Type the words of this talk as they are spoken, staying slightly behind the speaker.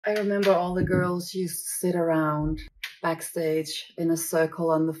I remember all the girls used to sit around backstage in a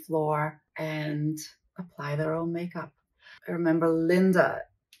circle on the floor and apply their own makeup. I remember Linda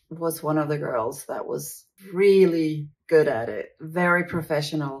was one of the girls that was really good at it, very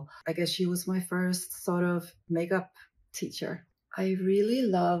professional. I guess she was my first sort of makeup teacher. I really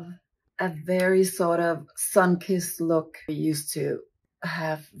love a very sort of sun-kissed look. I used to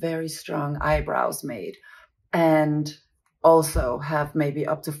have very strong eyebrows made and also have maybe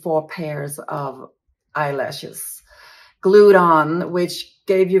up to 4 pairs of eyelashes glued on, which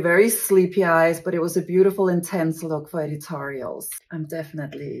gave you very sleepy eyes, but it was a beautiful, intense look for editorials. I'm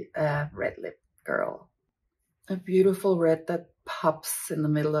definitely a red lip girl. A beautiful red that pops in the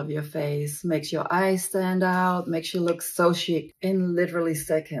middle of your face, makes your eyes stand out, makes you look so chic in literally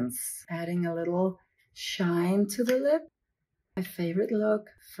seconds. Adding a little shine to the lip. My favorite look,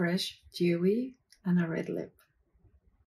 fresh, dewy, and a red lip.